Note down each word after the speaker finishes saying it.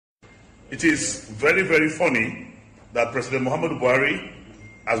It is very, very funny that President Muhammadu Buhari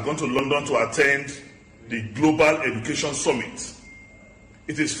has gone to London to attend the Global Education Summit.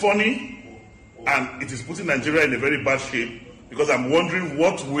 It is funny and it is putting Nigeria in a very bad shape, because I'm wondering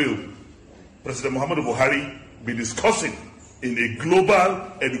what will President Muhammadu Buhari be discussing in a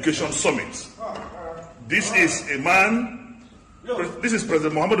Global Education Summit. This is a man, this is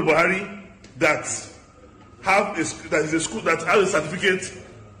President Muhammadu Buhari that is a school that has a certificate,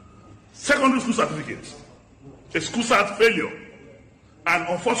 secondary school certificate, a school cert failure, and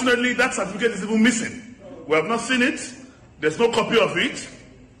unfortunately that certificate is even missing. We have not seen it, there's no copy of it,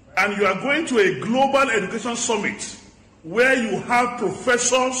 and you are going to a Global Education Summit where you have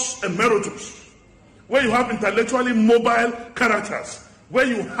professors emeritus, where you have intellectually mobile characters, where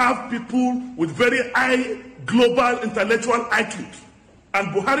you have people with very high global intellectual IQ. And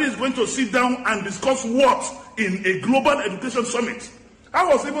Buhari is going to sit down and discuss what in a Global Education Summit. I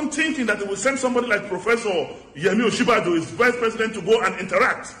was even thinking that they will send somebody like Professor Yemi Osinbajo, his vice president, to go and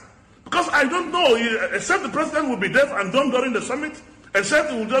interact. Because I don't know, except the president will be deaf and dumb during the summit,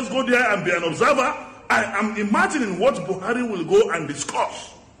 except he will just go there and be an observer. I am imagining what Buhari will go and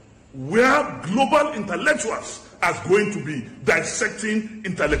discuss, where global intellectuals are going to be dissecting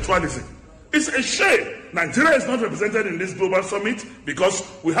intellectualism. It's a shame Nigeria is not represented in this global summit, because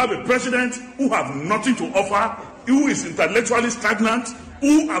we have a president who have nothing to offer, who is intellectually stagnant,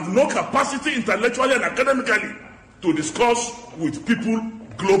 who have no capacity intellectually and academically to discuss with people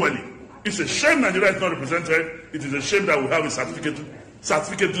globally. It's a shame Nigeria is not represented. It is a shame that we have a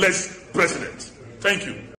certificate-less president. Thank you.